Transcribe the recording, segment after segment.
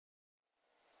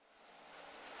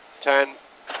10,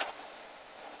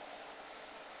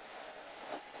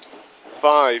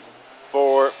 5,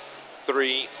 4,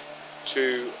 3,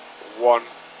 2, 1,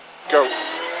 go.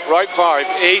 Right 5,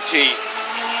 80.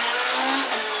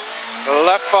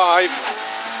 Left 5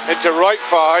 into right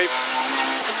 5.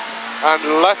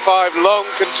 And left 5 long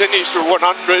continues for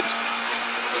 100.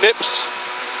 Nips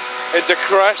into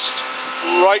crest.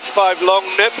 Right 5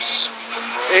 long nips.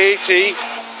 80.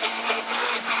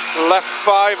 Left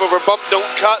 5 over bump,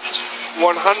 don't cut.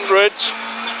 100.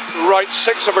 Right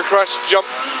 6 over crest, jump.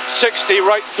 60.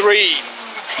 Right 3.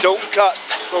 Don't cut.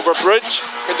 Over bridge.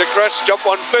 Into crest, jump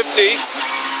 150.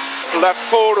 Left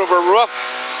 4 over rough.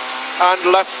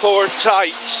 And left 4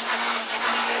 tight.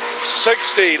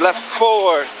 60. Left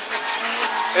 4.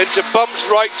 Into bumps,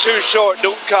 right 2 short,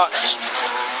 don't cut.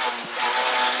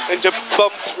 Into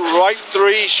bump, right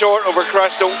 3 short over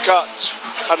crest, don't cut.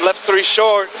 And left 3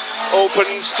 short,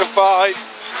 opens to 5.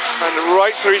 And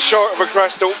right 3 short over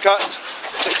crest, don't cut.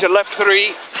 Into left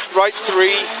 3, right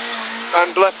 3.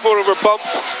 And left 4 over bump,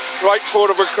 right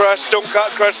 4 over crest, don't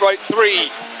cut, crest right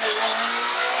 3.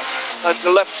 And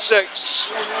to left 6.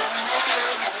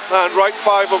 And right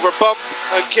 5 over bump,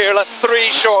 and care left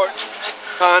 3 short.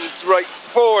 And right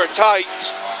 4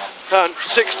 tight. And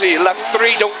 60, left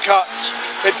 3 don't cut.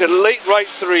 Into late right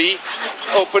 3,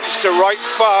 opens to right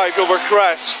 5 over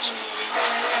crest.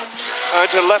 And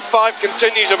to left 5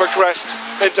 continues over crest.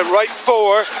 Into right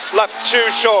 4, left 2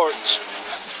 short.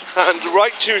 And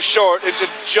right 2 short into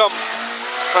jump.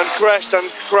 And crest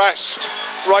and crest.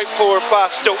 Right 4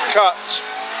 fast, don't cut.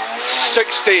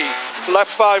 60,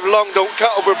 left 5 long, don't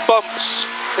cut over bumps.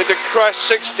 Into crest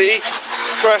 60,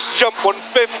 crest jump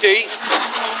 150.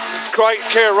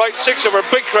 Care right 6 over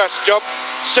big crest jump.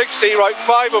 60, right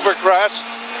 5 over crest.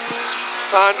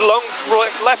 And long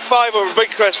left 5 over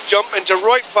big crest jump into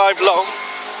right 5 long.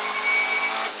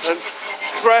 And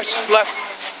crest left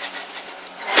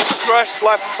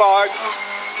 5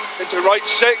 into right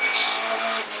 6.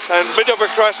 And mid over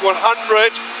crest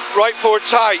 100, right 4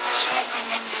 tight.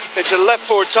 Into left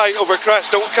 4 tight over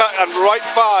crest, don't cut, and right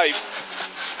 5.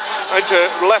 Into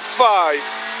left 5,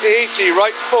 80,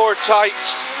 right 4 tight,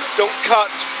 don't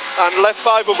cut, and left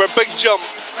 5 over big jump.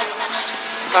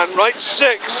 And right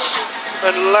 6,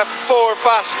 and left 4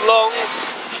 fast long.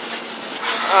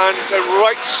 And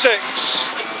right 6,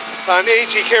 and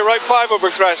 80, care right 5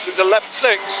 over crest, into left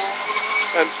 6.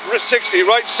 And 60,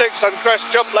 right 6, and crest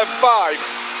jump left 5.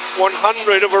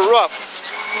 100 over rough.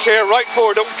 Care right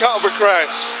 4, don't cut over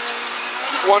crest.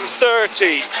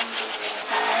 130.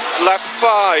 Left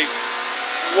 5.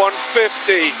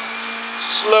 150.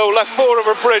 Slow left 4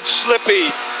 over bridge,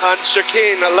 slippy. And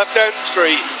chicane, left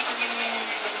entry.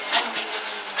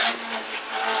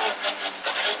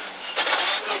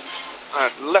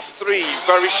 And left 3,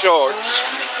 very short.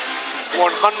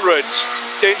 100.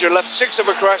 Danger, left 6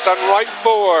 over crest and right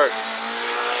 4.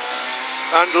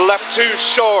 And left 2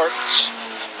 short.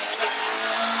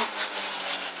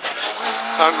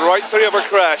 And right 3 over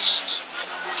crest.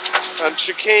 And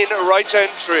chicane right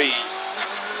entry.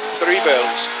 3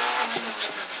 bells.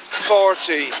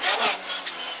 40.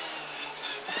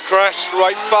 Crest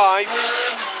right 5.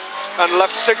 And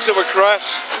left 6 over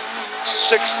crest.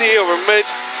 60 over mid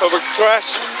over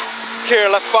crest. Care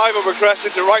left 5 over crest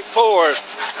into right 4.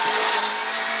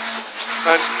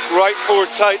 And right 4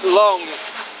 tight long.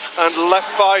 And left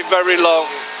 5 very long.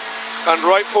 And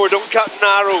right 4 don't cut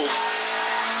narrow.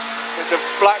 Into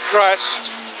flat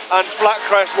crest. And flat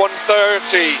crest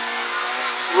 130.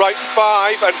 Right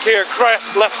 5 and care crest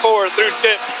left 4 through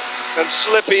dip. And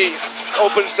slippy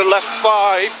opens to left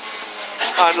 5.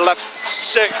 And left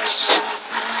 6.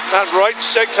 And right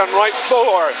 6 and right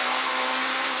 4.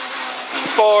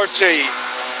 40.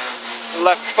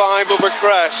 Left 5 over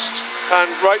crest. And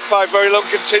right 5 very long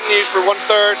continues for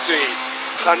 130.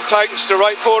 And tightens to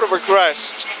right 4 over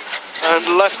crest.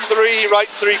 And left 3, right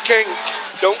 3 kink.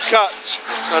 Don't cut.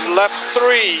 And left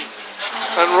 3.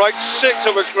 And right 6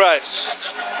 over crest.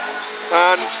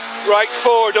 And right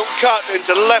 4, don't cut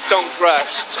into left on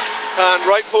crest. And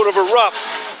right 4 over rough.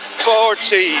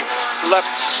 40.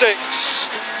 Left 6.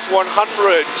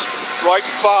 100. Right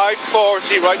 5,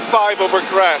 40. Right 5 over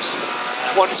crest.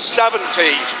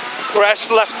 170. Crest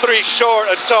left 3 short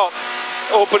at top.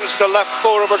 Opens to left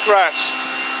 4 over crest.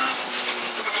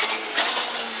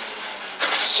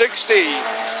 60.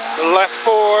 Left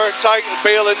 4 tight and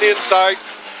bail in the inside.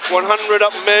 100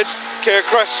 up mid. Care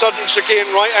crest sudden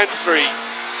chicane right entry.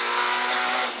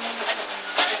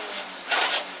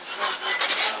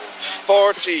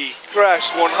 40.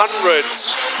 Crest 100.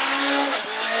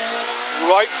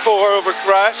 Right 4 over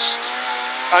crest.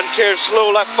 And care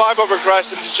slow left 5 over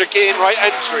crest into chicane right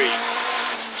entry.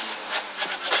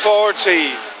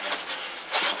 40.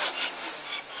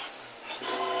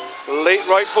 Late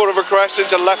right 4 over crest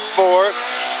into left 4.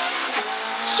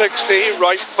 60,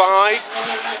 right 5.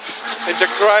 Into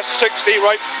crest, 60,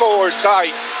 right 4,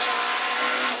 tight.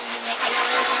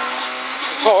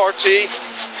 40,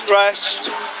 crest,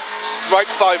 right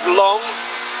 5 long.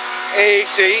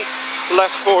 80,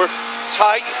 left 4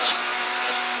 tight.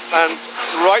 And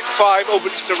right 5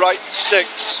 opens to right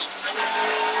 6.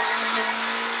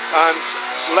 And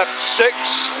left 6.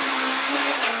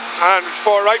 And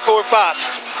right 4 fast.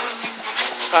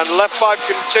 And left 5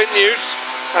 continues.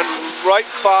 And right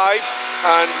 5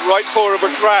 and right 4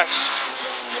 over crest.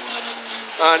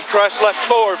 And crest left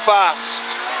 4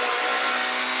 fast.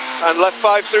 And left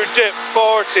 5 through dip,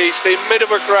 40, stay mid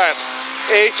over crest.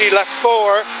 80, left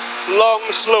 4, long,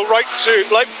 slow, right 2,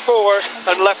 left 4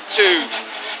 and left 2.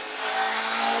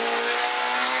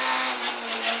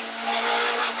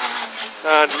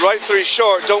 And right 3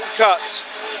 short, don't cut.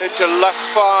 Into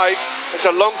left 5,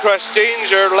 into long crest,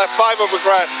 danger, left 5 over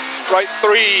crest. Right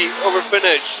 3 over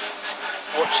finish.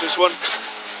 Watch this one.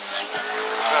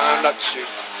 And that's you.